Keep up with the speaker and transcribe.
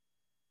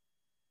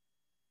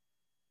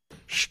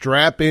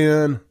Strap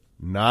in,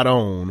 not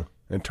on,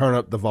 and turn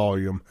up the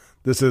volume.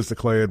 This is the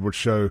Clay Edwards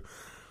Show.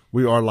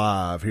 We are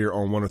live here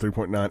on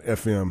 103.9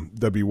 FM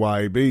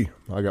WYAB.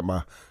 I got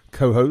my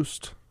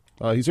co-host.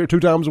 He's here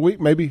 2 times a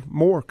week, maybe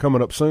more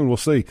coming up soon. We'll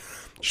see.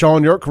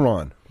 SHAUN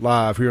YURTKURAN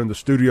live here in the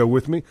studio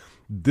with me.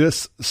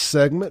 This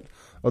segment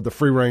of the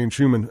Free Range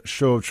Human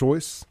Show of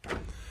Choice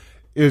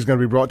is going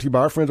to be brought to you by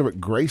our friends over at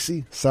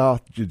Gracie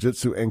South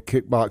Jiu-Jitsu and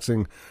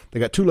Kickboxing. They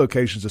got 2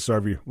 locations to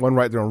serve you. One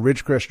right there on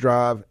Ridgecrest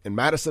Drive in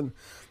Madison,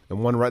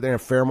 and one right there in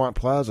Fairmont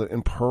Plaza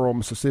in Pearl,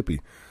 Mississippi.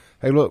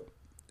 Hey, look,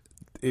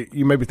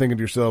 you may be thinking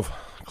to yourself,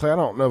 Clay, I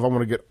don't know if I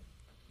want to get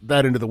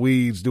that into the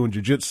weeds doing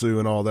jiu-jitsu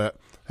and all that.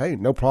 Hey,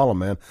 no problem,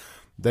 man.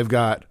 They've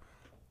got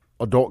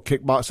adult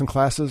kickboxing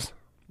classes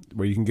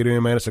where you can get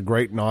in, man. It's a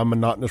great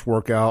non-monotonous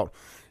workout.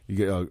 You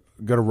get a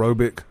good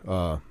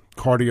aerobic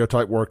cardio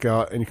type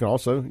workout, and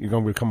you're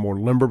going to become more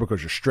limber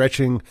because you're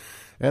stretching.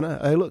 And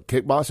hey, look,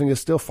 kickboxing is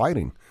still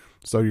fighting,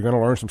 so you're going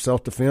to learn some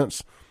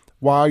self-defense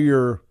while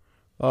you're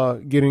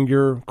getting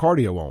your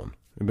cardio on.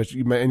 But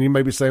you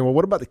may be saying, well,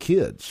 what about the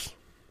kids?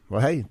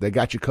 Well, hey, they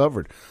got you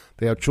covered.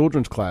 They have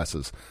children's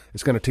classes.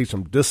 It's going to teach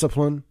them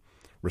discipline,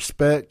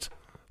 respect,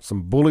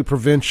 some bully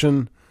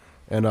prevention,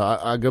 and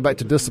I go back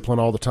to discipline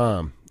all the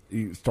time.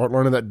 You start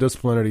learning that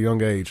discipline at a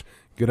young age.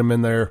 Get them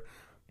in there.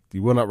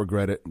 You will not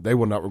regret it. They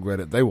will not regret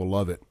it. They will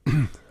love it.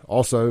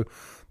 Also,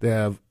 they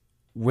have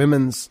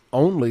women's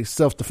only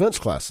self-defense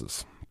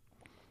classes.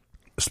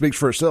 It speaks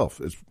for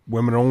itself. It's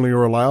women only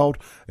are allowed,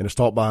 and it's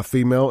taught by a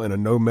female in a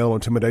no male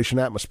intimidation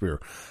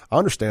atmosphere. I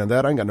understand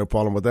that. I ain't got no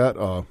problem with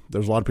that.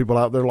 There's a lot of people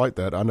out there like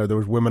that. I know there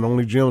was women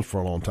only gyms for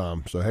a long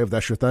time. So, hey, if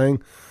that's your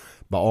thing,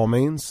 by all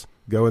means,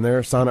 go in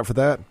there, sign up for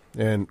that.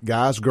 And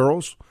guys,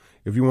 girls,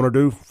 if you want to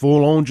do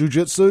full-on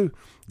jiu-jitsu,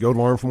 go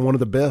learn from one of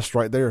the best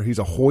right there. He's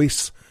a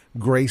Hoist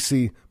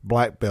Gracie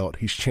black belt.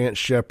 He's Chance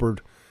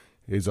Shepherd.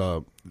 He's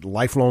a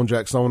lifelong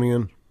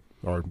Jacksonian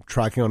or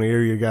Tri-County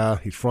area guy.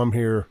 He's from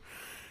here.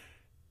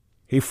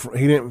 He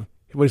didn't,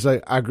 what do you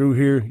say? I grew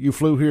here. You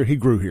flew here. He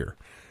grew here.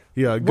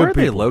 Yeah, good. Where are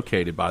people. they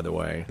located, by the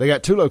way? They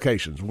got 2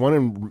 locations. One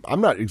in,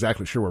 I'm not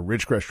exactly sure where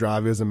Ridgecrest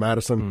Drive is in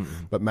Madison,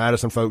 but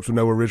Madison folks would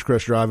know where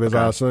Ridgecrest Drive is,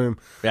 okay. I assume.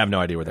 I have no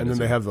idea where that is. And then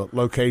they have the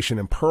location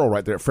in Pearl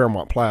right there at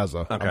Fairmont Plaza.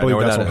 Okay, I believe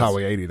that's that on is.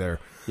 Highway 80 there.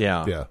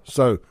 Yeah. Yeah.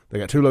 So they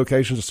got 2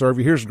 locations to serve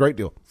you. Here's the great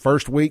deal.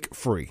 First week,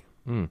 free.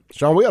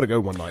 SHAUN, we ought to go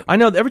one night. I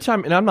know every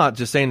time, and I'm not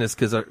just saying this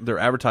because they're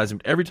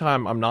advertising. Every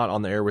time I'm not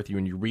on the air with you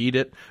and you read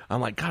it,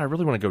 I'm like, God, I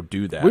really want to go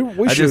do that.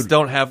 We I should. just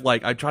don't have,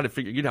 like, I try to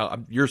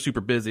figure, you're super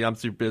busy, I'm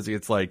super busy.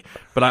 It's like,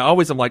 but I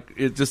always am like,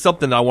 it's just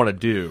something I want to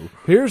do.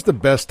 Here's the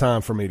best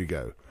time for me to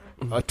go.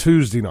 A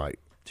Tuesday night.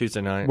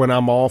 Tuesday night. When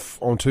I'm off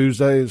on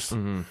Tuesdays,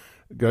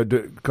 go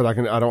do, because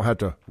I don't have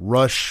to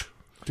rush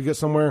to get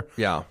somewhere.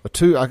 Yeah.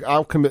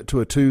 I'll commit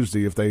to a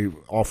Tuesday if they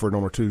offer it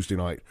on a Tuesday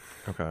night.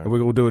 Okay. And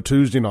we'll do a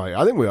Tuesday night.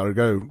 I think we ought to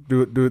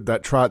go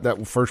try it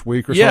that first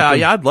week or something. something.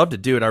 Yeah, I'd love to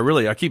do it.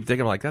 I keep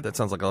thinking like that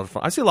sounds like a lot of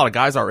fun. I see a lot of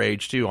guys our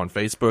age too on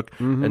Facebook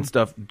and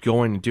stuff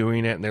going and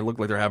doing it, and they look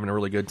like they're having a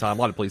really good time.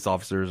 A lot of police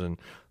officers and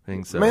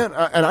things. So. Man,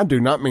 and I do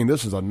not mean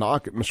this is a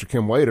knock at Mr.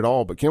 Kim Wade at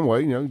all, but Kim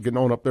Wade, getting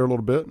on up there a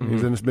little bit.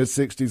 He's in his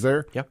mid-60s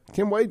there. Yeah.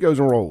 Kim Wade goes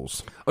and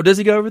rolls. Oh, does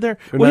he go over there?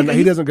 Well,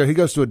 he doesn't go. He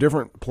goes to a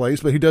different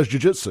place, but he does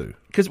jiu-jitsu.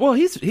 Because,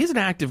 he's an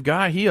active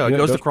guy. He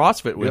goes to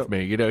CrossFit with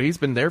me. He's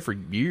been there for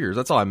years.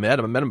 That's how I met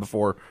him. I met him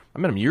before. I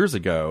met him years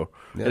ago.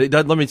 Yeah.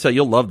 Let me tell you,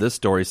 you'll love this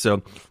story.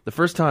 So the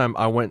first time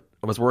I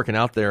was working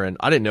out there, and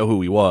I didn't know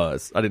who he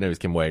was. I didn't know he was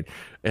Kim Wade.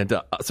 And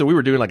so we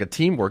were doing like a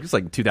team work. It's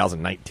like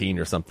 2019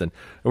 or something.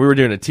 And we were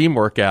doing a team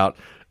workout.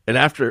 And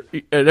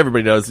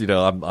everybody knows,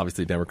 I'm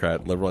obviously a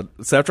Democrat, liberal.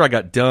 So after I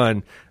got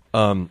done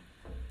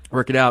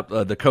working out,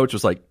 the coach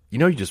was like,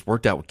 you just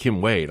worked out with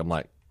Kim Wade. I'm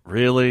like,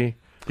 really?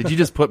 Did you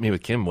just put me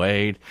with Kim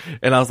Wade?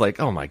 And I was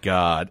like, oh my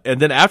God.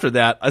 And then after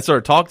that, I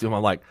started talking to him.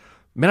 I'm like,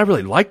 man, I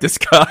really like this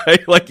guy.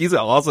 Like, he's an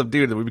awesome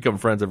dude, and we've become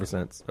friends ever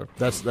since. So.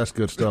 That's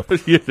good stuff.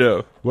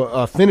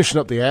 Well, finishing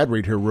up the ad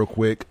read here real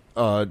quick,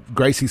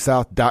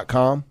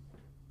 GracieSouth.com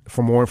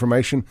for more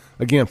information.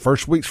 Again,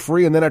 first week's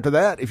free, and then after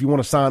that, if you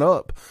want to sign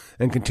up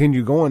and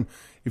continue going,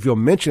 if you'll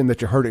mention that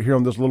you heard it here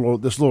on this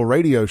little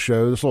radio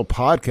show, this little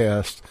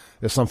podcast,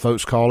 as some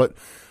folks call it,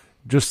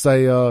 just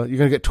say you're going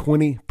to get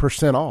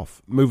 20%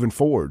 off moving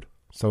forward.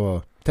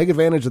 So take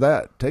advantage of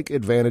that. Take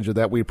advantage of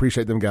that. We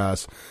appreciate them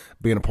guys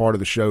being a part of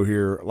the show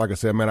here. Like I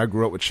said, man, I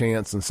grew up with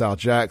Chance in South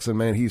Jackson.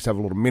 Man, he used to have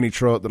a little mini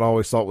truck that I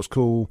always thought was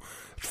cool.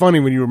 It's funny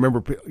when you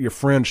remember your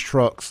friends'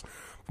 trucks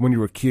when you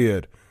were a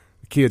kid.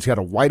 The kids had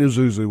a white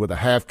Isuzu with a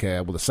half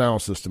cab with a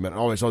sound system, and I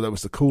always thought that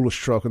was the coolest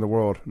truck in the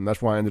world, and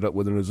that's why I ended up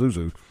with an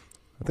Isuzu.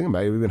 I think I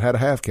may have even had a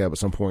half cab at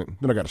some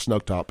point. Then I got a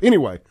snug top.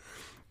 Anyway,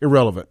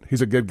 irrelevant.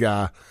 He's a good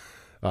guy.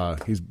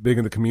 He's big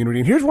in the community.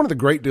 And here's one of the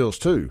great deals,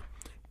 too.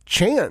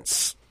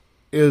 Chance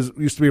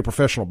used to be a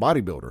professional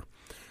bodybuilder.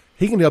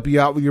 He can help you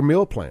out with your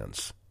meal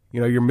plans,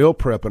 your meal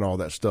prep and all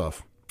that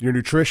stuff, your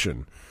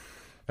nutrition.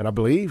 And I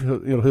believe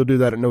he'll do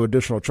that at no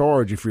additional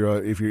charge if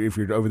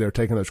you're over there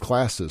taking those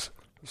classes.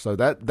 So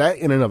that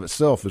in and of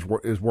itself is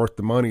worth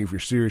the money if you're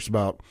serious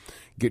about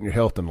getting your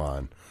health in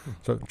line.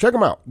 So check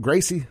them out,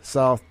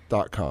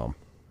 GracieSouth.com.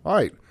 All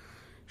right,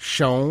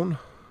 SHAUN.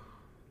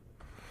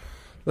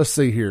 Let's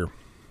see here.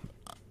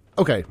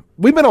 Okay,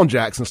 we've been on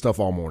Jackson stuff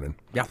all morning.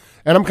 Yeah,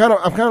 and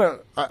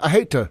I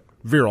hate to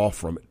veer off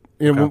from it.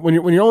 You know, when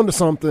you're onto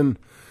something,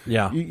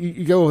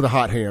 you go with a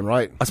hot hand,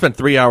 right? I spent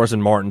 3 hours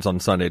in Martin's on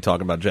Sunday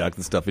talking about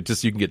Jackson stuff. It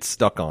just, you can get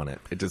stuck on it.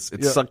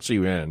 It sucks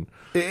you in.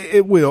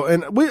 It will,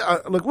 and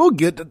we'll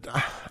get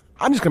to.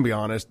 I'm just gonna be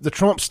honest. The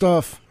Trump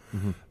stuff,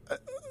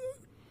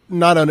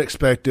 not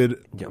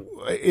unexpected. Yeah.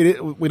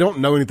 We don't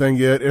know anything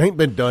yet. It ain't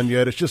been done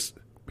yet. It's just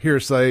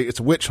hearsay.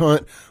 It's a witch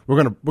hunt.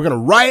 We're gonna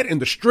riot in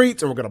the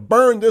streets and we're gonna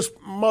burn this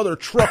mother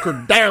trucker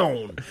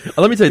down.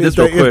 Let me tell you this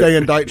real quick. If they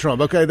indict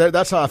Trump, okay,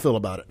 that's how I feel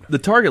about it. The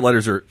target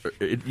letters are.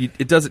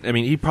 It doesn't. I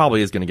mean, he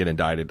probably is going to get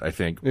indicted. I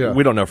think. Yeah.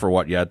 We don't know for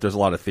what yet. There's a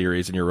lot of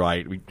theories, and you're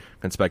right. We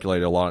can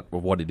speculate a lot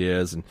of what it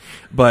is.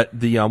 But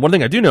the one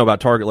thing I do know about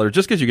target letters,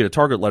 just because you get a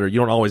target letter, you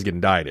don't always get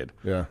indicted.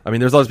 Yeah. I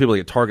mean, there's lots of people that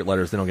get target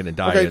letters, they don't get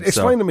indicted. Okay,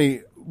 explain to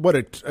me. What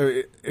it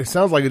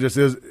sounds like it just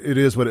is. It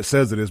is what it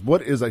says it is.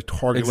 What is a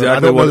target? Exactly. I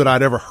don't know that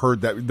I'd ever heard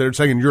that. They're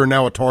saying you're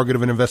now a target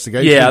of an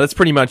investigation. Yeah, that's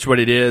pretty much what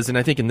it is. And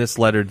I think in this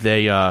letter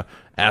they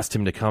asked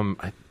him to come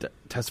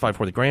testify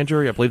before the grand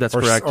jury. I believe that's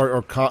correct.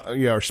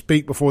 Or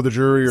speak before the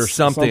jury or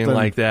something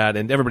like that.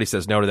 And everybody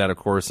says no to that, of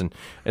course. And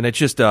it's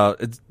just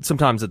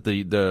sometimes that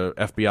the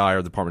FBI or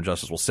the Department of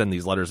Justice will send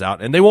these letters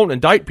out, and they won't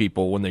indict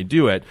people when they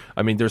do it.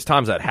 I mean, there's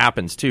times that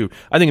happens too.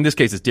 I think in this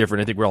case it's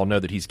different. I think we all know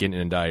that he's getting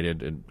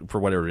indicted and for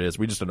whatever it is.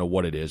 We just don't know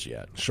what it is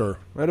yet. Sure,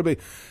 that'll be,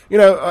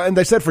 and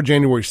they said for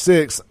January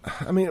 6th.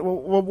 I mean,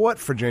 well, what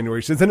for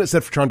January 6th? Then it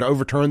said for trying to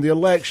overturn the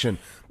election,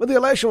 but the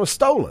election was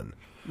stolen.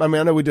 I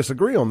mean, I know we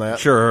disagree on that.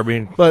 Sure, I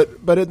mean, but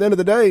at the end of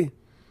the day,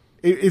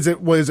 is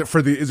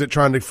it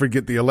trying to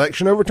forget the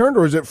election overturned,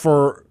 or is it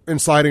for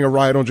inciting a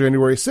riot on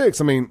January 6th?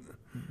 I mean,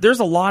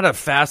 there's a lot of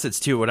facets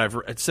to what I've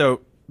read.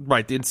 So,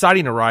 right, the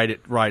inciting a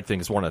riot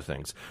thing is one of the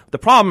things. The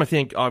problem, I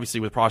think,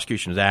 obviously, with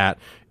prosecution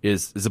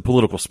is the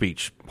political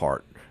speech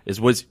part.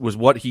 Was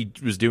what he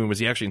was doing, was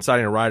he actually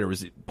inciting a riot, or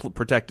was it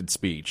protected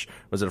speech?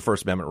 Was it a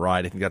First Amendment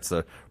riot? I think that's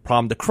the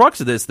problem. The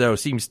crux of this, though,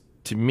 seems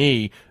to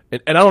me,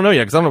 and I don't know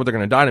yet because I don't know what they're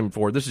going to indict him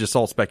for. This is just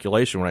all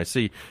speculation. What I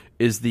see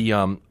is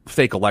the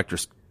fake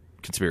electors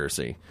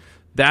conspiracy.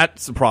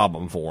 That's a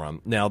problem for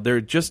them. Now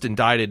they're just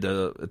indicted.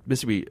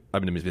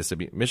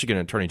 Michigan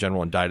Attorney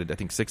General indicted, I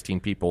think, 16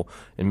 people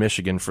in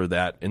Michigan for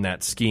that in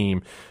that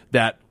scheme.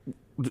 That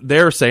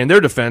they're saying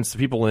their defense, the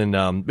people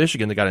in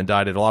Michigan that got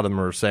indicted, a lot of them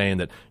are saying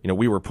that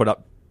we were put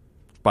up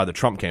by the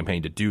Trump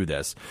campaign to do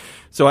this.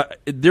 So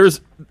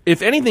there's,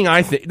 if anything,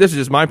 I think, this is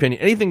just my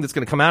opinion, anything that's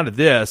going to come out of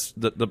this,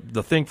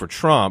 the thing for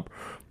Trump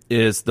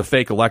is the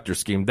fake elector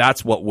scheme.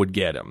 That's what would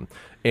get him.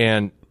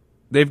 And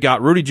they've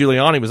got Rudy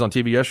Giuliani was on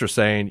TV yesterday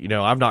saying,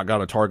 I've not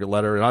got a target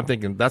letter, and I'm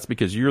thinking that's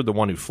because you're the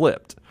one who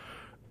flipped.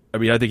 I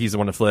mean, I think he's the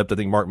one who flipped. I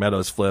think Mark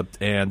Meadows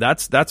flipped, and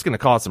that's going to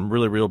cause some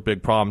really, real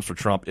big problems for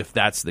Trump if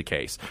that's the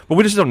case. But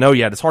we just don't know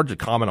yet. It's hard to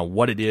comment on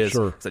what it is.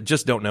 Sure. I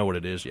just don't know what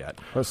it is yet.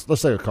 Let's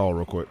take a call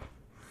real quick.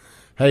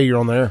 Hey, you're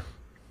on there.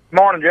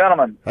 Morning,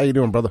 gentlemen. How you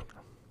doing, brother?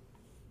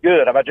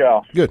 Good. How about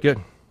y'all? Good.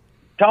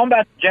 Talking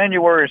about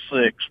January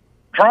 6th,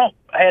 Trump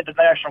had the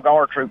National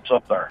Guard troops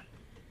up there.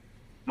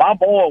 My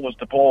boy was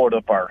deployed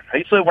up there.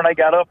 He said when they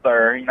got up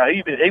there,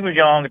 he was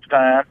young at the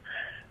time,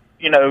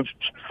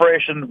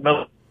 fresh in the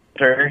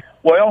military.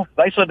 Well,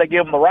 they said they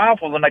gave him the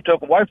rifles and they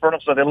took away from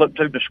them, so they looked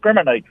too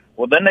discriminating.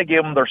 Well, then they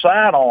gave them their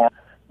sidearm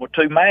with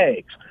 2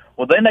 mags.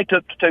 Well, then they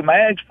took the 2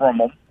 mags from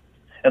them,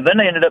 and then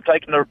they ended up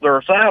taking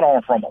their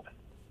sidearm from them.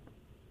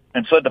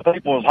 And said the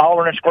people was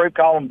hollering and screaming,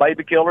 calling them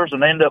baby killers,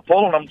 and they ended up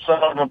pulling them,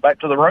 sending them back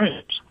to the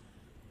rooms.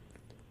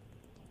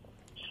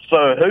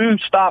 So who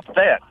stopped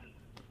that?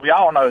 We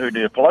all know who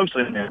did.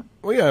 Pelosi did.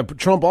 Well, yeah,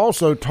 Trump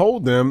also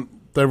told them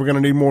they were going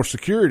to need more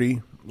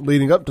security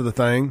leading up to the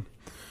thing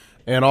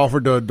and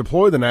offered to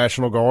deploy the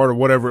National Guard or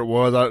whatever it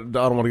was. I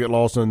don't want to get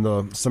lost in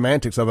the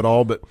semantics of it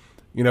all, but,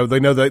 they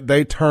know that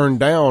they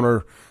turned down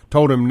or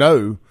told him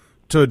no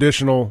to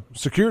additional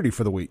security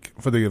for the week,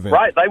 for the event.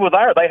 Right, they were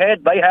there. They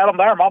had them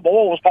there. My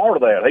boy was part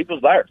of that. He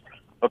was there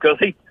because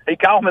he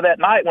called me that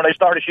night when they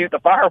started shooting the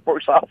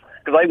fireworks off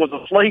because they was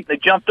asleep. They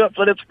jumped up and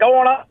said, "It's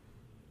going on,"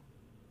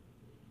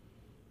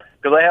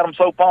 because they had them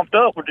so pumped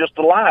up with just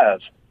the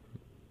lies.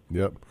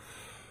 Yep.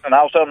 And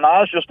I was telling them,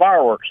 "No, it's just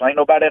fireworks. Ain't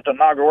nobody at the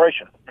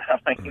inauguration." I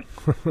mean,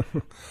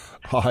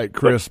 all right,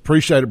 Chris,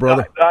 appreciate it,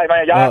 brother. All right,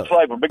 man, y'all have a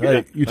flavor. Be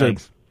good. Hey, you too.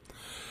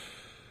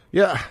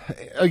 Yeah,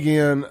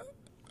 again,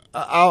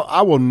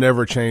 I will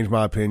never change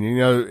my opinion.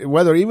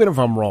 Even if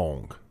I'm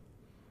wrong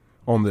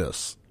on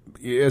this,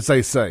 as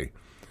they say,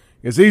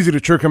 it's easy to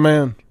trick a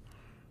man.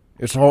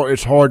 It's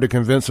hard to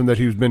convince him that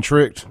he's been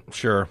tricked.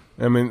 Sure.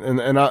 I mean,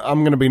 and I'm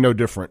going to be no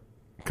different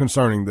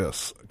concerning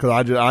this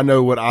because I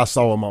know what I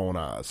saw in my own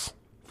eyes.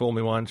 Fool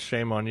me once,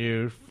 shame on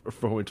you.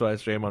 Fool me twice,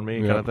 shame on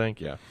me, kind of thing.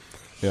 Yeah.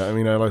 Yeah. I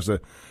mean, like I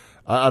said,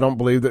 I don't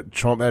believe that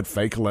Trump had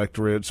fake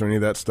electorates or any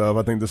of that stuff.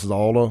 I think this is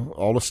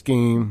all a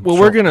scheme. Well,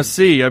 we're going to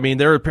see. I mean,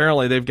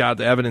 they've got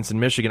the evidence in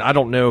Michigan. I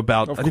don't know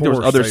about. I think there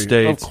was other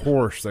states. Of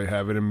course, they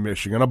have it in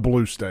Michigan, a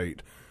blue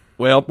state.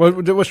 Well,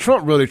 was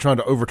Trump really trying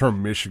to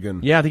overturn Michigan?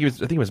 Yeah, I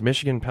think it was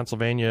Michigan,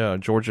 Pennsylvania,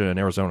 Georgia, and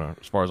Arizona,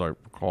 as far as I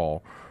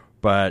recall.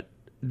 But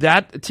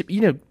that,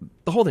 the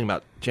whole thing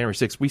about January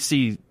 6th, we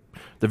see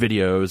the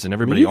videos and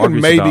everybody argues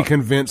about. You can maybe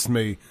convince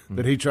me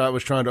that he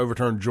was trying to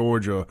overturn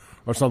Georgia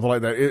or something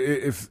like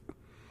that.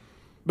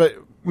 But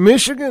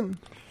Michigan.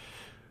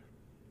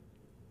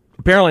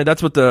 Apparently,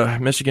 that's what the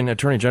Michigan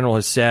Attorney General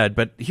has said.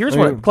 But here's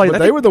what Clay.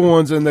 They were the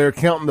ones in there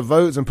counting the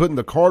votes and putting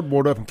the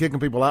cardboard up and kicking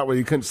people out where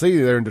you couldn't see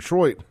there in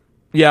Detroit.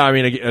 Yeah, I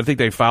mean, I think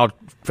they filed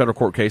federal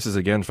court cases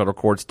again. Federal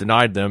courts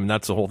denied them, and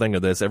that's the whole thing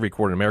of this. Every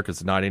court in America has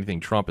denied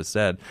anything Trump has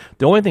said.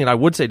 The only thing that I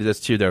would say to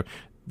this, too, though,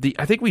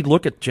 I think we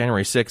look at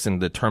January 6th in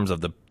the terms of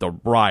the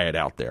riot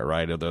out there,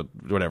 right, or the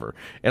whatever.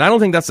 And I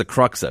don't think that's the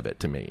crux of it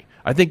to me.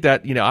 I think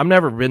that, I've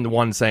never been the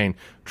one saying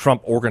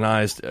Trump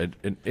organized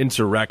an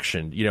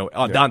insurrection,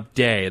 on that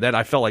day. That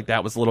I felt like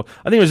that was a little.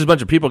 I think it was just a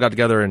bunch of people got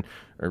together and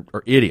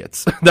are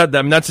idiots.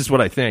 That's just what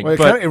I think.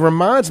 Well, it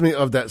reminds me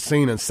of that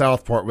scene in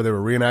South Park where they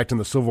were reenacting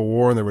the Civil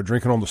War and they were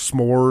drinking on the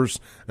s'mores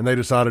and they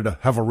decided to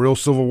have a real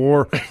Civil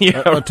War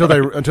until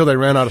they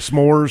ran out of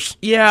s'mores.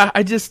 Yeah,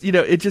 I just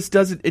it just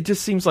doesn't. It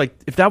just seems like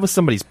if that was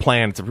somebody's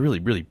plan, it's a really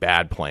really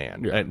bad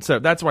plan. Yeah. And so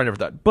that's why I never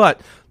thought.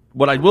 But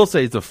what I will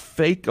say is the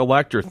fake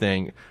elector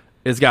thing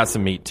has got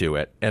some meat to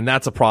it, and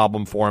that's a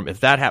problem for him if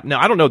that happened.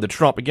 Now, I don't know that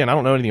Trump, again, I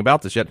don't know anything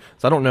about this yet,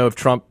 so I don't know if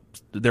Trump,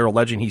 they're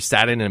alleging he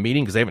sat in a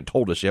meeting because they haven't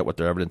told us yet what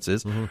their evidence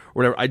is. Or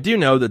whatever. I do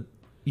know that,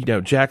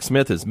 Jack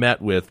Smith has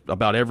met with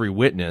about every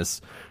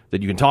witness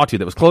that you can talk to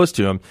that was close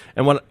to him,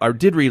 and what I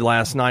did read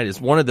last night is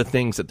one of the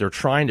things that they're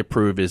trying to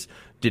prove is,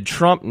 did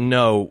Trump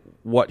know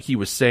what he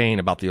was saying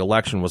about the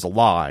election was a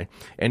lie,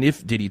 and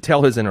did he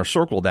tell his inner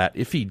circle that?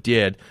 If he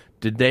did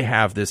they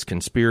have this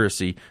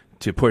conspiracy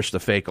to push the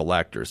fake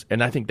electors?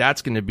 And I think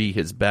that's going to be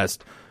his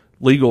best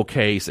legal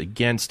case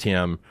against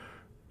him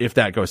if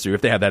that goes through, if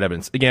they have that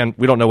evidence. Again,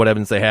 we don't know what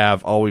evidence they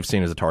have. All we've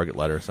seen is a target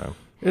letter. So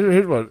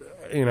here's what,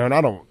 and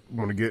I don't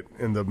want to get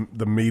in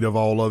the meat of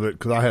all of it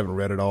because I haven't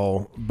read it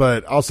all,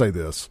 but I'll say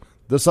this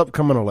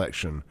upcoming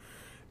election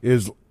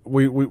is,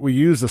 we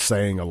use the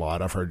saying a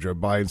lot. I've heard Joe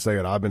Biden say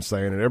it. I've been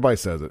saying it. Everybody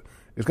says it.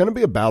 It's going to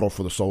be a battle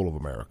for the soul of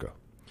America.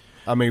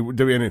 I mean,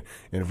 and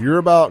if you're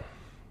about,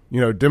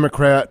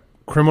 Democrat,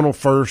 criminal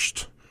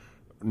first,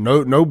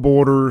 no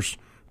borders,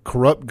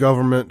 corrupt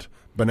government,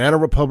 banana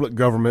republic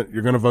government,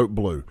 you're going to vote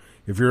blue.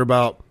 If you're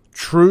about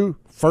true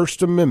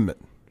First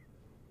Amendment,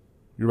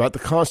 you're about the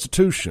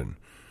Constitution,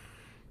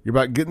 you're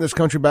about getting this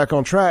country back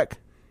on track,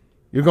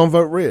 you're going to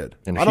vote red.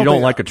 And if you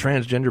don't like a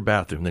transgender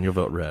bathroom, then you'll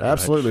vote red.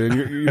 Absolutely.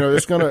 Right? And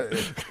it's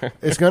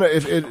going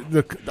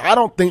to, I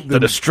don't think the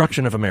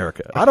destruction of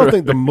America. I don't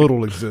think the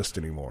middle exists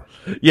anymore.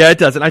 Yeah, it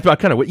doesn't. I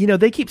kind of,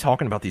 they keep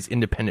talking about these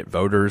independent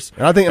voters.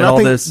 And I think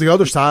the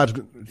other side,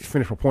 to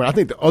finish my point, I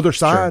think the other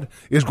side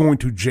is going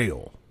to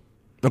jail.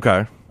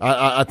 Okay.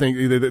 I think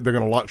either they're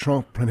going to lock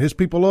Trump and his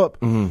people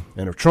up, and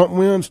if Trump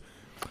wins,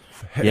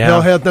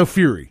 hell has no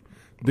fury.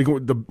 The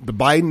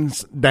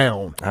Bidens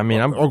down. I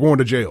mean, are going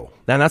to jail.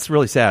 And that's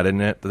really sad, isn't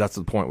it? That's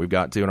the point we've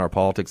got to in our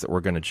politics, that we're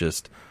going to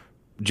just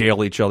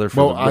jail each other.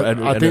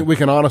 I think we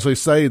can honestly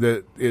say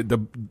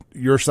that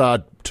your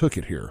side took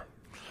it here.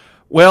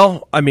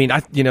 Well, I mean,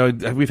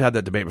 we've had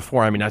that debate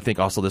before. I mean, I think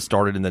also this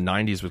started in the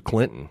 90s with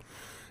Clinton.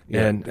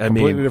 Yeah, and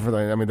completely different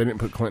thing. I mean, they didn't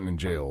put Clinton in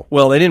jail.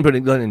 Well, they didn't put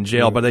Clinton in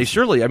jail, but they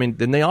surely. I mean,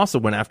 then they also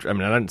went after. I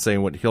mean, I'm not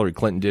saying what Hillary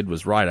Clinton did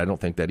was right. I don't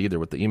think that either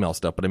with the email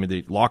stuff. But I mean,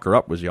 the lock her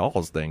up was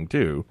y'all's thing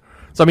too.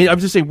 So I mean, I'm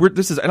just saying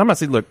and I'm not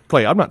saying, look,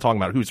 Clay, I'm not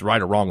talking about who's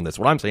right or wrong in this.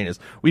 What I'm saying is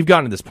we've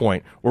gotten to this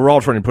point where we're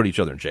all trying to put each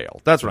other in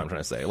jail. That's what I'm trying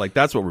to say. Like,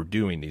 that's what we're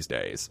doing these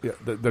days. Yeah,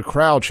 the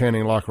crowd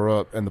chanting "lock her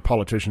up" and the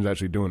politicians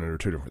actually doing it are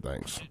two different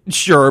things.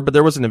 Sure, but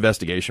there was an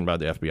investigation by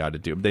the FBI to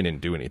do. They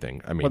didn't do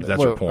anything. I mean,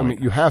 that's your point. I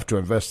mean, you have to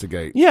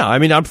investigate. Yeah, I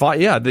mean, I'm fine.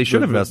 Yeah, they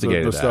should have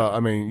investigated that. Stuff. I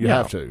mean, you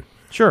have to.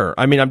 Sure.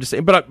 I mean, I'm just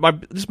saying, but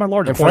this is my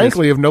larger point. And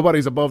frankly, if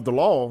nobody's above the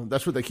law,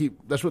 that's what they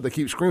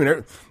keep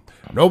screaming.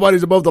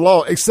 Nobody's above the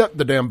law except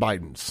the damn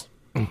Bidens.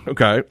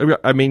 Okay.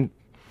 I mean,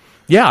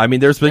 yeah. I mean,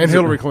 there's been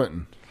Hillary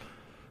Clinton.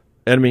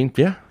 And I mean,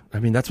 yeah. I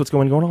mean, that's what's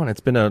going on. It's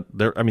been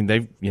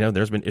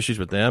there's been issues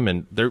with them,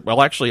 and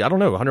actually, I don't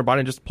know. Hunter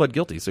Biden just pled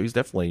guilty, so he's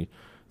definitely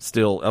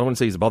still. I don't want to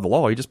say he's above the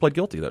law. He just pled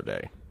guilty the other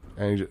day.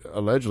 And he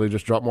allegedly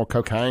just dropped more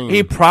cocaine.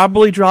 He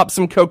probably dropped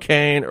some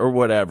cocaine or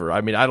whatever. I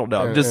mean, I don't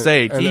know. I'm just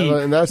saying.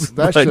 And that's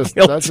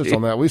just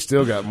on that. We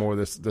still got more of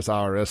this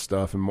IRS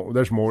stuff, and more,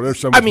 there's more. There's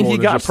so much. I mean, more he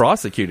got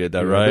prosecuted,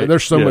 though, right?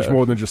 There's so much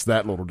more than just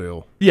that little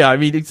deal. Yeah, I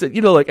mean, and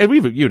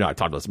you and I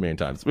talked about this a million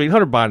times. I mean,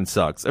 Hunter Biden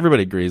sucks.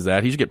 Everybody agrees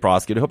that he should get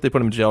prosecuted. I hope they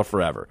put him in jail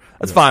forever.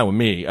 That's fine with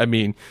me. I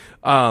mean,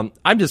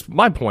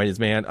 my point is,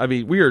 man. I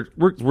mean,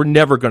 we're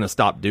never going to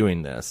stop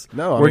doing this.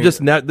 No,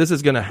 this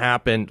is going to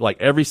happen. Like,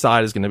 every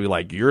side is going to be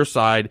like, your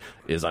side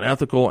is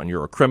unethical and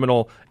you're a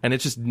criminal, and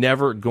it's just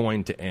never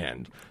going to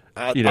end.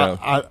 I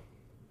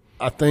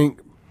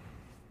think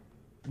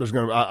there's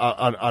going to.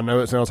 I know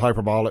it sounds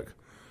hyperbolic.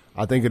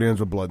 I think it ends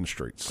with blood in the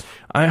streets.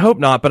 I hope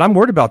not, but I'm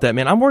worried about that,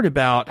 man. I'm worried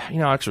about,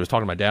 I actually was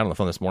talking to my dad on the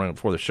phone this morning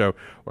before the show.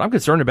 What I'm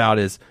concerned about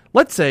is,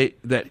 let's say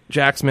that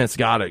Jack Smith's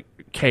got a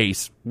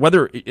case,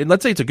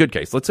 let's say it's a good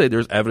case. Let's say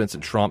there's evidence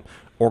that Trump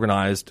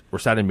organized or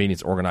sat in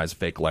meetings, organized a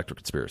fake electoral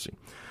conspiracy.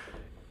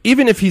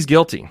 Even if he's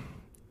guilty,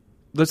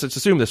 let's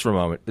assume this for a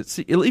moment.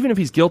 Even if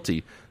he's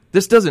guilty,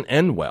 this doesn't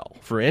end well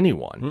for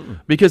anyone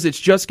because it's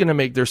just going to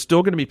make. There's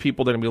still going to be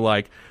people that are going to be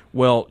like,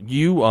 "Well,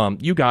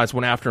 you guys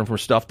went after him for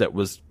stuff that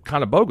was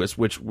kind of bogus,"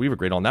 which we've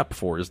agreed on that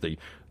before. Is the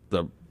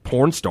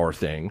porn star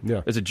thing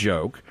is a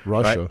joke?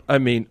 Russia. Right? I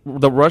mean,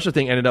 the Russia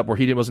thing ended up where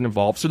he wasn't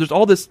involved. So there's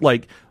all this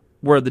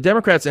where the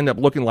Democrats end up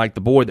looking like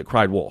the boy that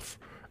cried wolf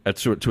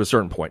to a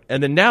certain point.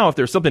 And then now, if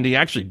there's something he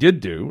actually did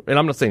do, and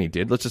I'm not saying he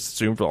did, let's just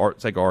assume for the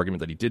sake of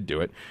argument that he did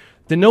do it,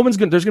 then there's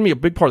going to be a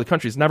big part of the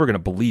country that's never going to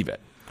believe it.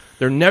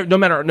 They're no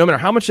matter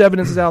how much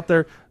evidence is out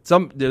there,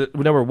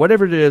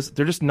 whatever it is,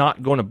 they're just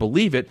not going to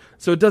believe it.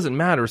 So it doesn't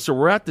matter. So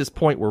we're at this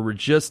point where we're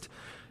just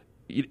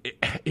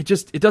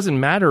it doesn't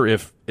matter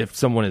if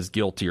someone is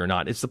guilty or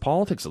not. It's the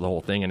politics of the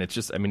whole thing, and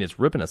it's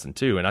ripping us in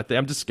two. And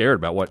I'm just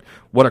scared about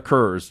what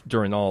occurs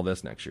during all of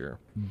this next year.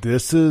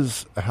 This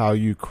is how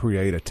you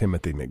create a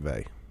Timothy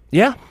McVeigh.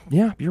 Yeah,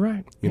 you're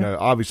right. You know,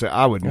 obviously,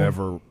 I would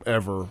never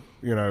ever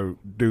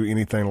do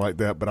anything like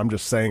that. But I'm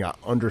just saying, I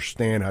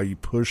understand how you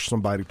push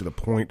somebody to the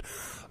point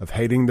of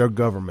hating their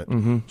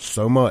government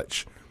so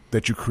much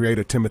that you create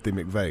a Timothy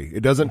McVeigh.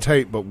 It doesn't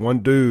take but one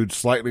dude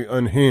slightly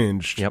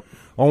unhinged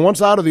on one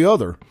side or the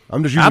other.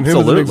 I'm just using him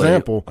as an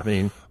example. I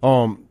mean,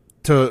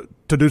 to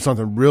do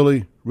something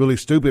really, really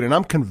stupid, and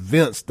I'm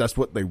convinced that's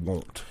what they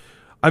want.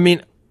 I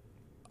mean,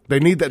 they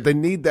need that. They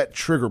need that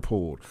trigger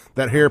pulled,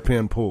 that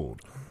hairpin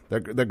pulled,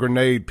 that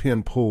grenade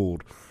pin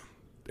pulled,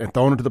 and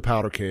thrown into the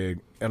powder keg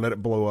and let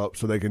it blow up,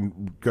 so they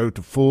can go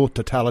to full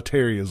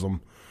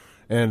totalitarianism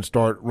and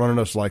start running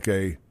us like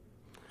a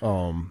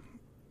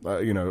like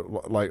I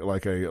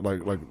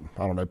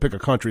don't know, pick a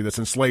country that's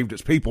enslaved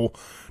its people,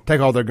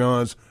 take all their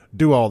guns,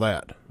 do all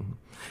that.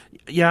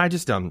 Yeah, I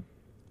just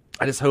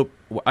hope.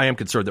 I am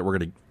concerned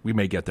that we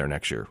may get there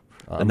next year,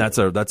 and that's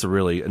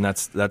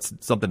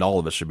something all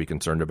of us should be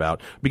concerned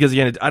about, because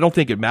again, I don't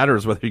think it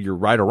matters whether you're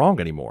right or wrong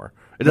anymore.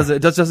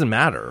 It doesn't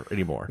matter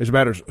anymore. It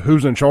matters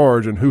who's in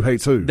charge and who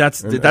hates who.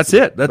 That's it. That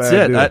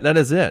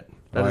is it.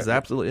 That is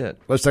absolutely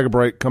it. Let's take a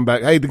break, come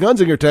back. Hey, the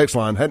Guns in Your text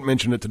line, hadn't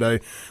mentioned it today,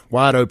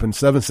 wide open,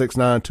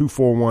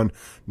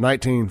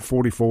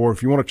 769-241-1944.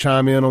 If you want to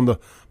chime in on the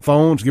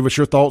phones, give us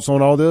your thoughts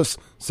on all this,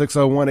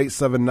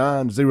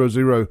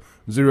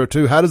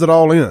 601-879-0002. How does it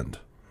all end?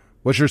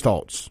 What's your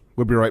thoughts?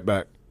 We'll be right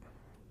back.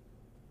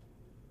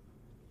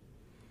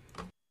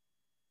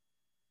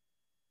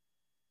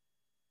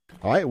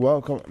 All right,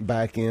 welcome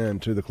back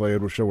into the Clay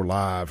Edwards Show. We're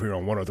live here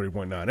on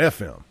 103.9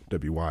 FM,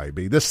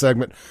 WYAB. This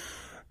segment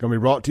going to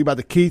be brought to you by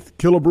the Keith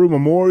Killebrew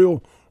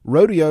Memorial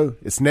Rodeo.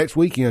 It's next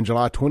weekend,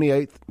 July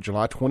 28th,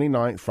 July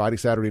 29th, Friday,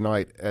 Saturday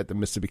night at the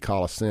Mississippi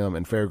Coliseum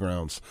and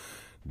Fairgrounds,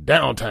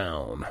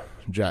 downtown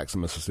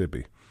Jackson,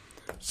 Mississippi.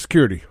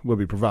 Security will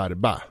be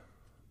provided by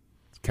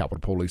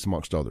Capitol Police,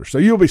 amongst others. So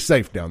you'll be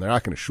safe down there, I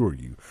can assure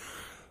you.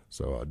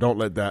 So don't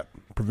let that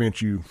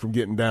prevent you from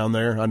getting down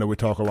there. I know we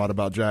talk a lot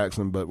about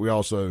Jackson, but we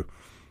also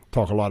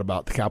talk a lot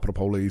about the Capitol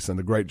Police and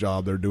the great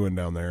job they're doing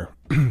down there.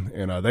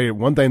 And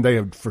one thing they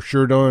have for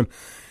sure done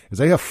is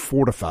they have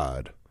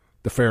fortified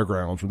the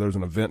fairgrounds when there's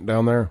an event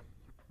down there.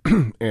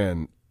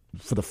 And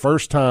for the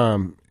first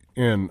time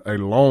in a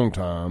long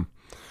time,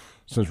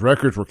 since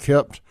records were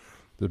kept,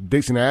 the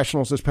Dixie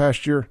Nationals this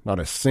past year, not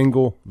a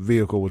single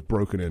vehicle was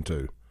broken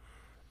into.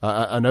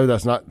 I know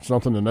that's not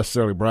something to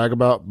necessarily brag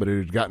about, but it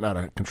had gotten out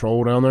of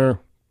control down there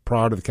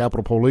prior to the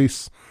Capitol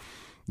Police.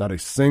 Not a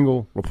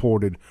single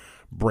reported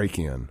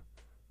break-in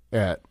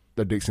at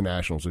the Dixie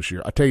Nationals this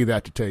year. I tell you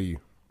that to tell you,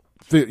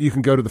 you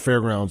can go to the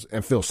fairgrounds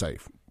and feel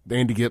safe.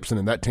 Andy Gibson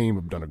and that team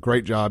have done a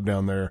great job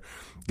down there.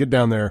 Get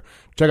down there.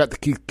 Check out the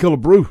Keith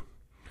Killebrew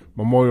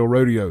Memorial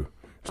Rodeo.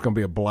 It's going to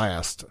be a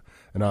blast.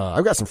 And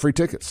I've got some free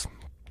tickets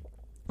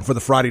for the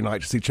Friday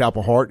night to see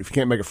Chapel Hart. If you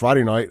can't make it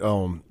Friday night,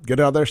 get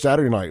out there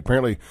Saturday night.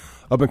 Apparently,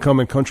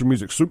 up-and-coming country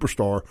music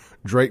superstar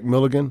Drake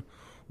Milligan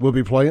will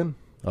be playing.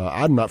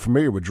 I'm not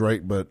familiar with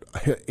Drake, but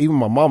even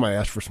my mama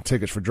asked for some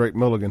tickets for Drake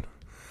Milligan.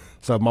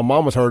 So my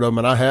mama's heard of him,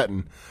 and I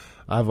hadn't.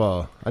 I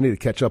need to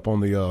catch up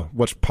on the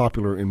what's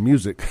popular in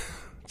music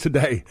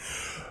today.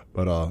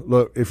 But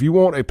look, if you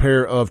want a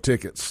pair of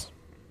tickets,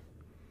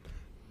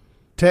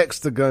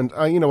 text the gun.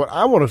 You know what?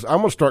 I'm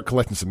gonna start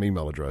collecting some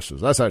email addresses.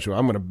 That's actually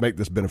I'm gonna make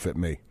this benefit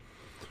me.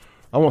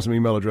 I want some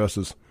email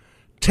addresses.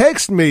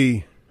 Text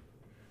me.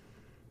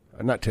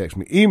 Not text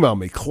me. Email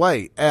me,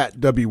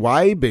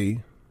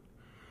 Clay@WYAB.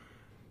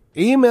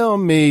 Email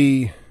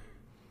me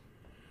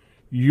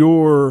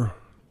your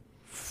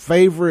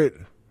favorite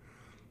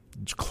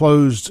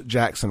closed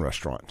Jackson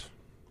restaurant.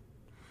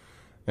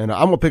 And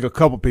I'm going to pick a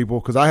couple people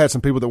because I had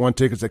some people that won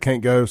tickets that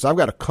can't go. So I've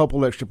got a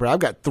couple extra pairs. I've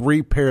got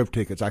 3 pair of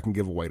tickets I can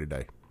give away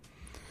today.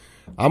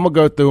 I'm going to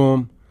go through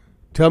them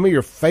Tell me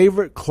your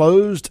favorite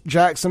closed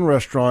Jackson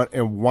restaurant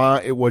and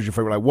why it was your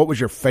favorite. Like, what was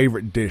your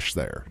favorite dish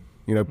there?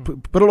 You know,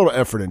 put a little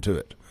effort into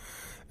it.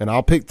 And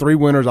I'll pick 3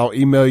 winners. I'll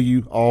email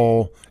you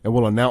all, and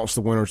we'll announce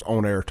the winners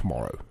on air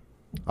tomorrow.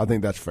 I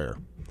think that's fair.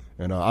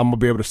 And I'm going to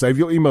be able to save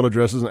your email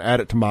addresses and add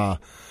it to my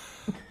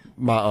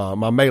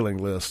mailing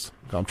list.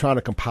 I'm trying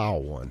to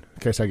compile one in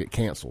case I get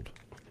canceled.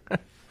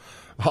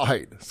 All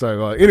right.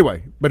 So,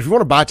 anyway, but if you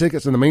want to buy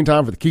tickets in the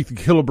meantime for the Keith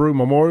Killebrew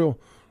Memorial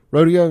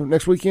Rodeo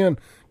next weekend,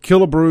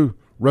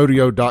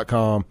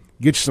 KillebreWrodeo.com.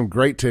 Get you some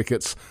great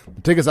tickets.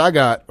 The tickets I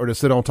got are to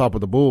sit on top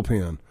of the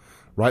bullpen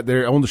right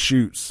there on the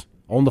chutes,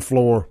 on the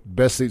floor,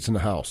 best seats in the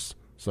house.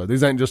 So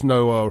these ain't just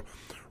no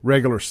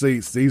regular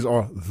seats. These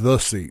are the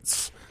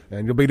seats.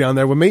 And you'll be down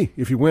there with me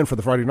if you win for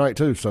the Friday night,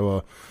 too.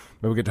 So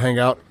maybe we'll get to hang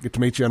out, get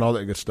to meet you, and all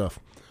that good stuff.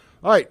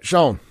 All right,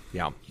 Sean.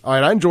 Yeah. All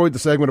right, I enjoyed the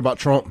segment about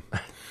Trump.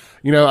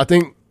 You know, I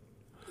think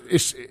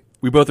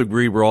we both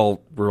agree we're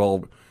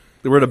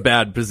in a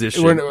bad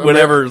position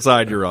whatever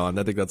side you're on.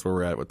 I think that's where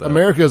we're at with that.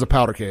 America is a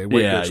powder keg.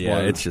 Yeah.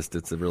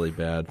 It's a really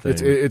bad thing.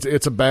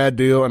 It's a bad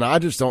deal, and I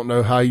just don't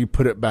know how you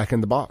put it back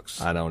in the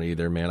box. I don't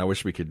either, man. I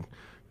wish we could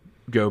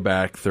go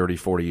back 30,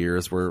 40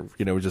 years where,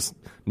 just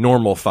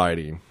normal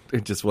fighting.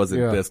 It just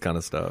wasn't this kind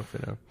of stuff,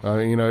 it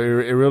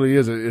really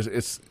is.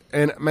 It's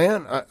and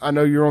man, I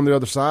know you're on the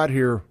other side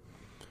here,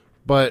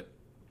 but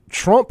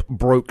Trump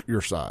broke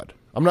your side.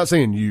 I'm not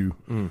saying you,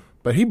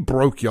 but he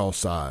broke y'all's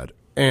side,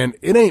 and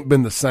it ain't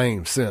been the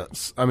same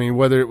since. I mean,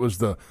 whether it was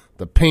the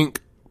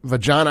pink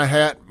vagina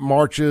hat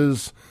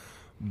marches,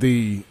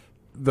 the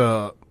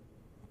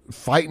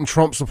fighting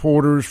Trump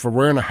supporters for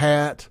wearing a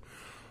hat,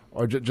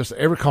 or just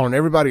calling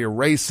everybody a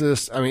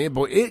racist. I mean,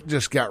 it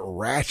just got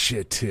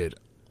ratcheted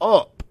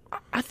up.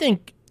 I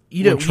think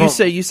you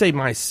say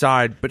my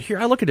side, but here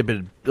I look at it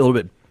a little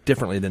bit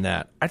differently than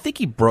that. I think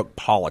he broke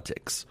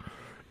politics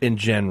in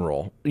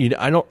general.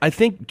 I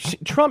think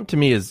Trump to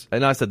me is,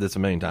 and I said this a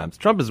million times,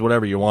 Trump is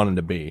whatever you want him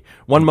to be.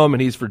 One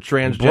moment he's for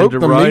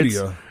transgender rights.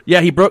 Media.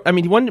 Yeah,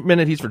 one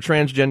minute he's for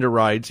transgender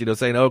rights,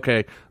 saying,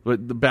 okay, the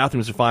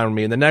bathrooms are fine with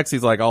me. And the next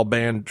he's like, I'll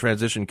ban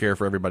transition care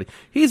for everybody.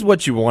 He's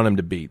what you want him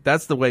to be.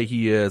 That's the way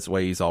he is, the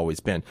way he's always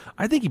been.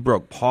 I think he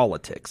broke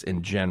politics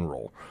in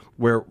general,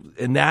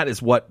 and that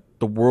is what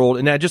the world,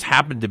 and that just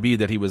happened to be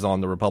that he was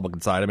on the Republican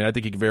side. I mean, I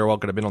think he very well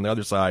could have been on the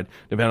other side,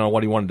 depending on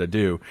what he wanted to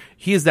do.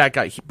 He is that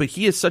guy, but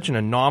he is such an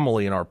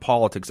anomaly in our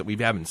politics that we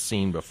haven't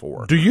seen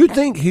before. Do you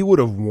think he would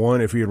have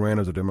won if he had ran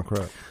as a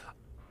Democrat?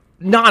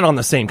 Not on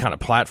the same kind of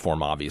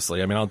platform,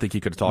 obviously. I mean, I don't think he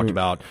could have talked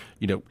about,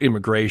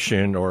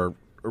 immigration or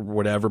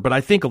whatever. But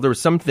I think there were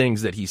some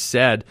things that he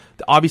said.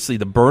 Obviously,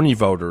 the Bernie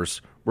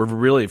voters were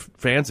really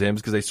fans of him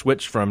because they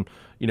switched from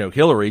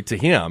Hillary to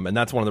him, and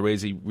that's one of the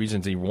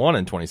reasons he won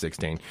in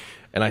 2016.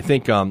 And I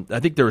think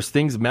there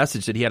was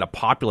message that he had a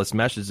populist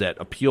message that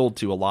appealed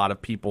to a lot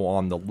of people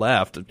on the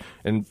left.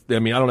 And I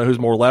mean, I don't know who's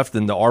more left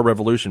than the Our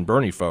Revolution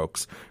Bernie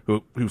folks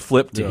who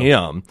flipped to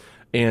him.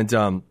 And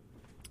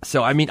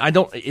so I mean,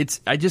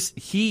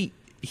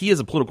 he as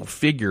a political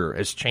figure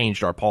has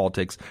changed our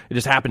politics. It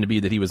just happened to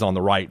be that he was on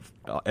the right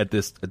at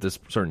this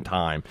certain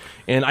time.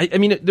 And I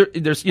mean,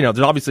 there's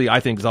obviously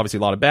a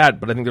lot of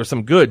bad, but I think there's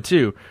some good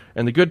too.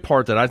 And the good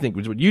part that I think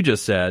was what you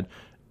just said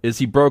is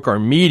he broke our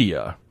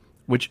media,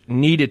 which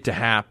needed to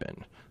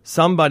happen.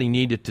 Somebody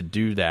needed to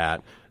do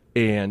that,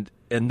 and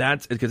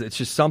that's because it's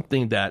just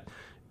something that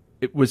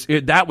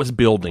that was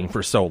building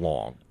for so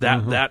long.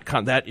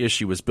 That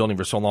issue was building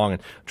for so long,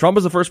 and Trump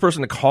was the first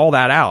person to call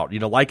that out.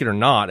 like it or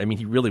not, I mean,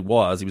 he really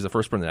was. He was the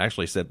first person that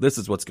actually said, "This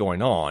is what's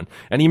going on,"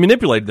 and he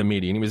manipulated the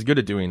media, and he was good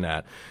at doing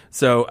that.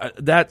 So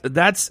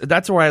that's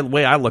the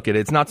way I look at it.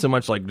 It's not so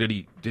much like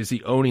is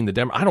he owning the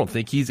Democrat? I don't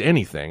think he's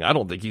anything. I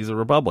don't think he's a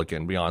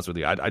Republican. To be honest with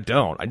you, I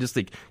don't. I just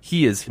think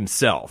he is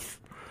himself,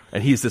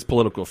 and he's this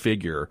political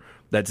figure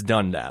that's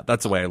done that.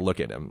 That's the way I look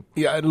at him.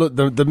 Yeah, look,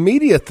 the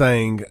media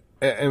thing.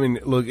 I mean,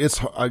 look,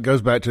 it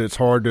goes back to it's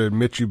hard to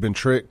admit you've been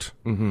tricked.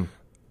 Mm-hmm.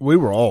 We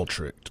were all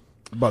tricked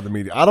by the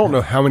media. I don't know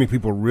how many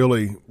people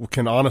really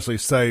can honestly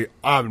say,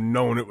 I've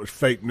known it was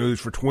fake news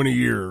for 20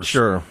 years.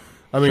 Sure.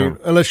 I mean,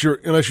 unless you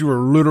were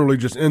literally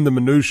just in the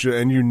minutia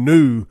and you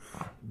knew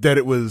that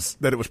it was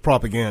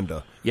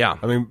propaganda. Yeah.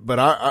 I mean, but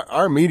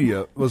our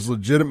media was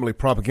legitimately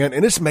propaganda,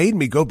 and it's made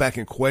me go back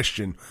and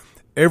question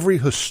every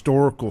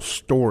historical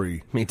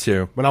story. Me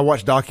too. When I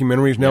watch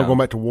documentaries now, going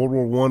back to World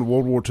War I,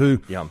 World War II,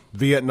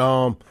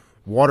 Vietnam,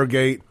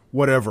 Watergate,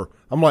 whatever,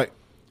 I'm like,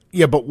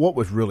 yeah, but what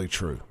was really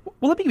true?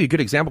 Well, let me give you a good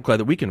example, Clay,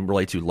 that we can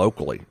relate to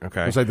locally.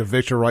 Okay, it's like the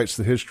Victor writes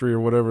the history or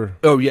whatever.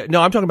 Oh yeah,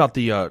 no, I'm talking about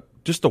the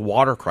just the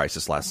water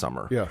crisis last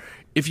summer. Yeah,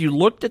 if you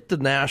looked at the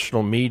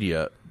national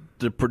media,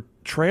 the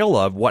portrayal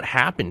of what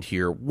happened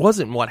here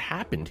wasn't what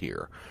happened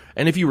here.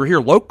 And if you were here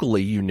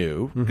locally, you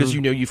knew, because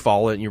you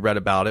followed it and you read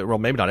about it. Well,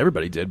 maybe not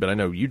everybody did, but I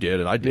know you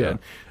did and I did.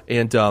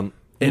 Yeah.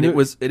 And it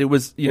was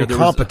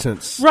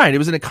incompetence. Right. It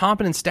was an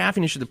incompetent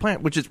staffing issue at the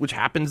plant, which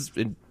happens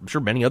in, I'm sure,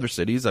 many other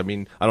cities. I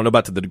mean, I don't know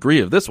about to the degree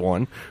of this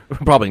one,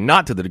 probably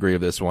not to the degree of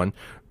this one,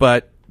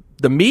 but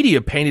the media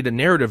painted a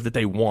narrative that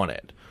they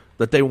wanted.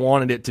 that they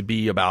wanted it to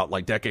be about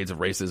like decades of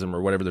racism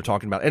or whatever they're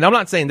talking about. And I'm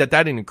not saying that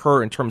didn't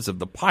occur in terms of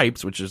the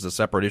pipes, which is a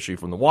separate issue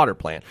from the water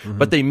plant,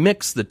 but they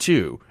mixed the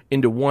two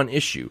into one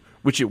issue,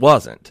 which it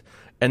wasn't.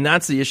 And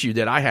that's the issue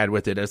that I had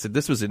with it. I said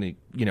this was an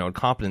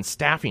incompetent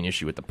staffing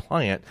issue at the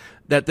plant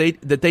that they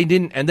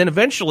didn't. And then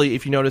eventually,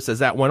 if you notice, as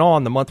that went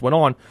on, the month went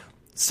on,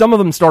 some of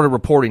them started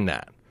reporting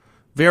that.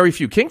 Very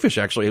few. Kingfish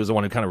actually was the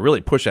one who kind of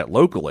really pushed that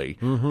locally,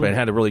 but it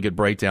had a really good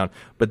breakdown.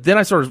 But then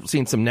I started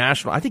seeing some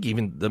national. I think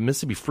even the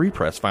Mississippi Free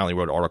Press finally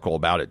wrote an article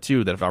about it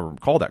too. That if I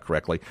recall that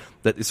correctly,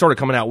 that it started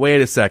coming out. Wait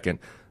a second,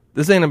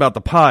 this ain't about the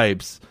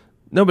pipes.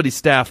 Nobody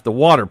staffed the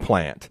water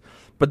plant.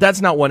 But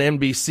that's not what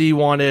NBC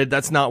wanted.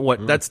 That's not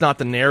what. That's not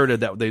the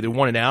narrative that they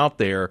wanted out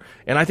there.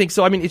 And I think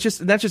so. I mean,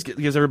 that just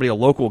gives everybody a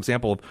local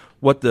example of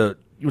what the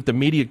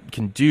media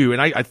can do.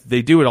 And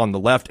they do it on the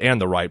left and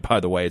the right.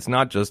 By the way, it's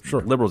not just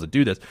liberals that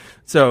do this.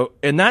 So,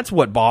 and that's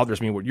what bothers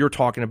me. What you're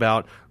talking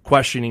about,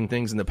 questioning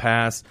things in the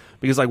past,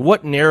 because like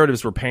what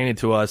narratives were painted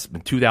to us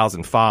in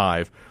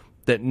 2005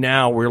 that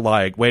now we're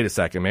like, wait a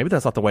second, maybe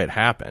that's not the way it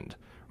happened,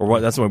 or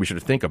what? That's the way we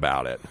should think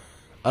about it.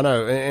 I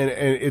know, and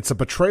it's a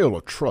betrayal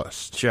of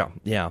trust. Yeah.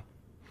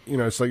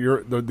 It's like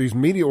these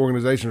media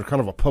organizations are kind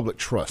of a public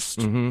trust.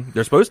 Mm-hmm.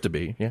 They're supposed to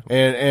be, yeah.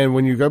 And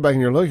when you go back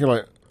and you're looking, you're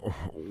like,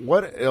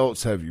 what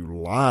else have you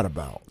lied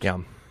about? Yeah.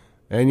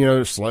 And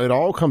it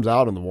all comes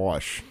out in the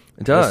wash.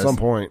 It does at some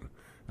point.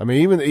 I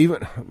mean,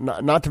 even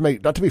not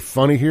to be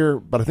funny here,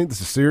 but I think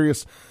this is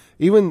serious.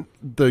 Even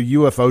the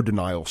UFO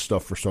denial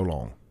stuff for so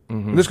long.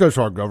 Mm-hmm. And this goes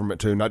to our government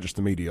too, not just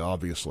the media,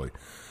 obviously.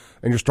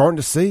 And you're starting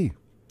to see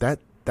that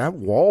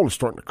wall is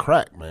starting to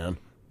crack, man.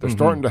 They're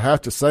starting to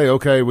have to say,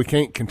 okay, we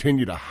can't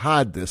continue to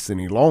hide this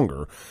any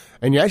longer.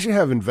 And you actually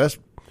have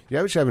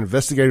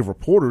investigative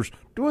reporters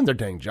doing their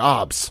dang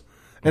jobs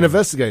and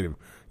investigative.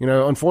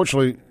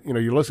 Unfortunately,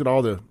 you look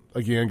at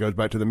again, goes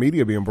back to the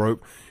media being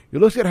broke. You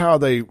look at how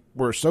they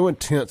were so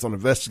intense on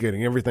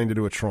investigating everything to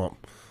do with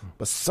Trump,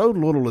 but so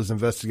little is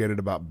investigated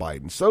about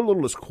Biden. So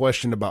little is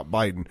questioned about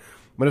Biden.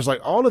 But it's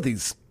like all of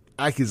these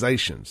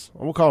accusations,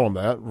 we'll call them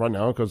that right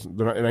now because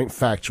it ain't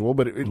factual,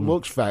 but it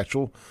looks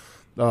factual.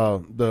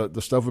 The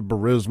stuff with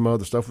Burisma,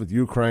 the stuff with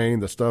Ukraine,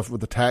 the stuff with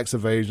the tax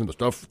evasion, the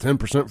stuff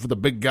 10% for the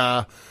big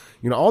guy,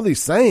 all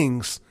these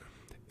things.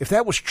 If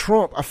that was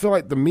Trump, I feel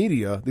like the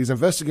media, these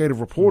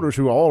investigative reporters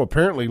who all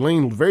apparently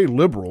lean very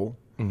liberal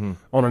on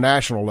a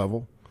national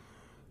level,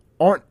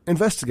 aren't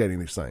investigating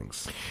these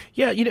things.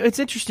 Yeah, it's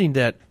interesting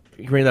that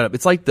you bring that up.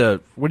 It's like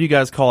what do you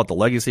guys call it? The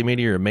legacy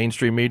media or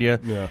mainstream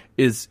media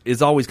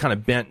is always kind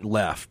of bent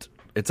left.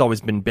 It's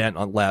always been bent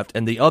on left,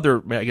 and the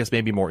other, I guess,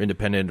 maybe more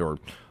independent or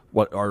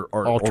what are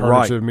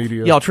alternative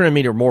media. Yeah, alternative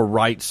media are more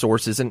right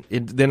sources, and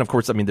then of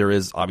course, I mean, there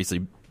is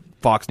obviously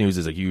Fox News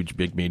is a huge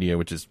big media,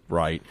 which is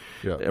right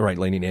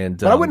leaning in.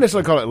 But I wouldn't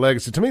necessarily call it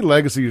legacy. To me,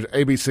 legacy is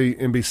ABC,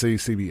 NBC,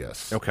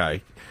 CBS.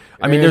 Okay.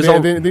 I mean,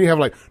 then you have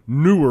like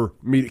newer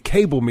media,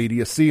 cable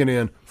media,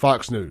 CNN,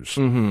 Fox News.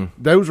 Mm-hmm.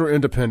 Those are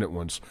independent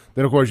ones.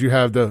 Then, of course, you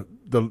have the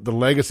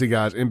legacy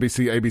guys,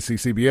 NBC,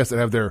 ABC, CBS, that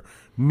have their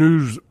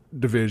news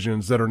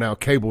divisions that are now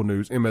cable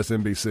news,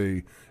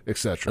 MSNBC,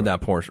 etc. And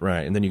that portion,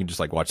 right? And then you can just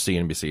like watch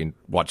CNBC and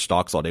watch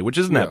stocks all day, which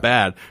isn't that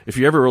bad if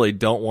you ever really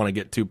don't want to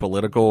get too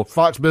political.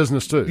 Fox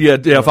Business too.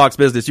 Yeah, Fox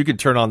Business. You can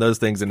turn on those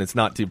things and it's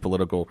not too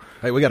political.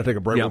 Hey, we got to take a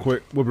break real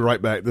quick. We'll be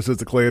right back. This is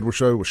the Clay Edwards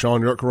Show with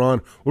SHAUN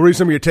YURTKURAN. We'll read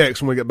some of your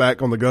texts when we get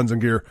back on the Guns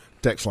and Gear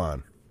text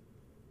line.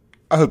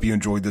 I hope you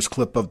enjoyed this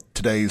clip of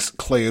today's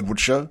Clay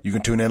Edwards Show. You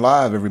can tune in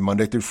live every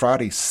Monday through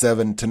Friday,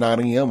 7 to 9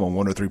 a.m. on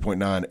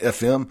 103.9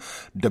 FM,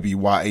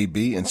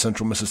 WYAB in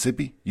Central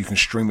Mississippi. You can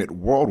stream it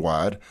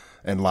worldwide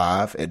and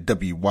live at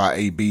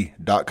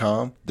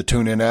WYAB.com, the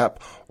TuneIn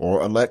app, or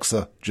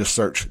Alexa. Just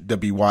search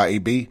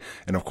WYAB.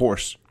 And, of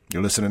course,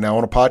 you're listening now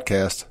on a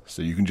podcast,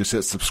 so you can just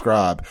hit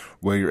subscribe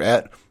where you're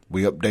at.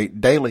 We update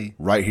daily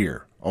right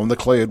here on the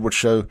Clay Edwards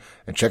Show,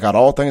 and check out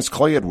all things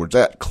Clay Edwards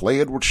at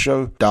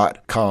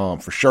ClayEdwardsShow.com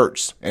for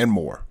shirts and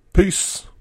more. Peace.